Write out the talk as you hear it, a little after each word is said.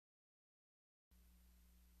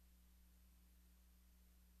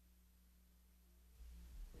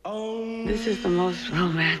This is the most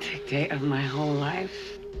romantic day of my whole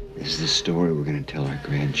life. This is the story we're going to tell our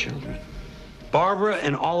grandchildren. Barbara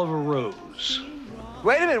and Oliver Rose.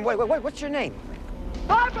 Wait a minute, wait, what's your name?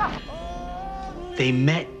 Barbara! They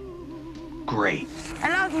met great. I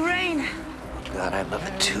love rain. God, I love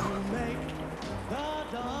it too.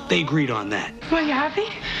 They agreed on that. Are you happy?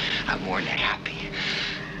 I'm more than happy.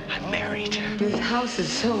 I'm married. This house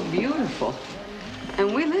is so beautiful.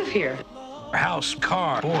 And we live here. House,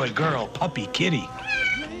 car, boy, girl, puppy, kitty.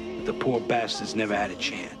 The poor bastards never had a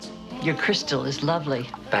chance. Your crystal is lovely.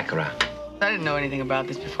 Baccarat. I didn't know anything about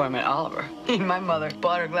this before I met Oliver. My mother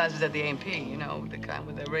bought her glasses at the A&P, you know, the kind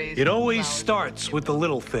with the raised... It always starts with the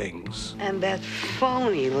little things. And that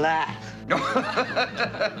phony laugh.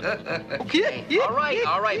 Okay,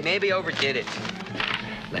 all right, maybe overdid it.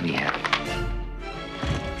 Let me have it.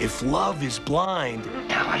 If love is blind,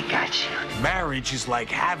 Now I got you. marriage is like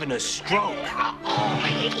having a stroke.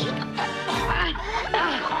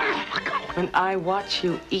 When I watch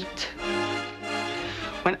you eat,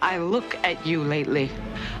 when I look at you lately,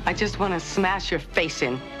 I just want to smash your face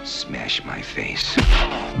in. Smash my face.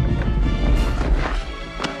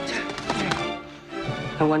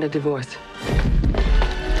 I want a divorce.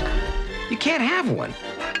 You can't have one.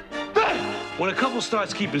 When a couple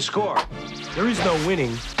starts keeping score, there is no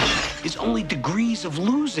winning. It's only degrees of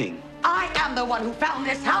losing. I am the one who found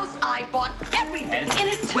this house. I bought everything in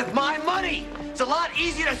it. With my money. It's a lot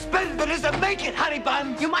easier to spend than it is to make it, honey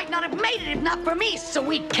bun. You might not have made it if not for me,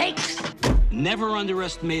 sweet cakes. Never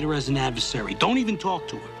underestimate her as an adversary. Don't even talk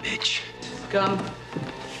to her. Bitch. Scum.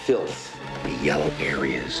 Filth. The yellow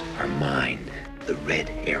areas are mine. The red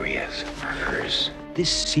areas are hers. This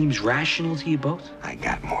seems rational to you both? I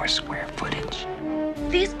got more square footage.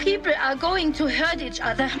 These people are going to hurt each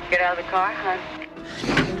other. Get out of the car, hon.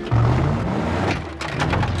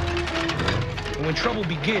 And when trouble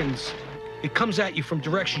begins, it comes at you from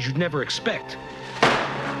directions you'd never expect.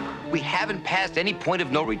 We haven't passed any point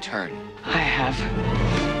of no return. I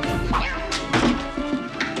have.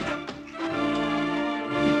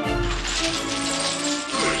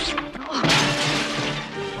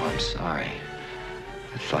 Oh, I'm sorry.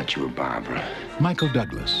 I thought you were Barbara. Michael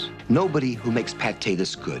Douglas, Nobody who makes pate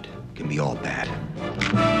this good can be all bad.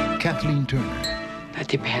 Kathleen Turner, That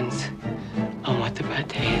depends on what the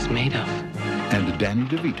pate is made of. and Danny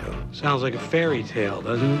DeVito. Sounds like a fairy tale,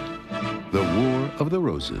 doesn't it? The War of the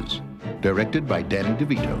Roses, directed by Danny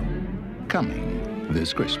DeVito. Coming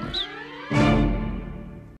this Christmas.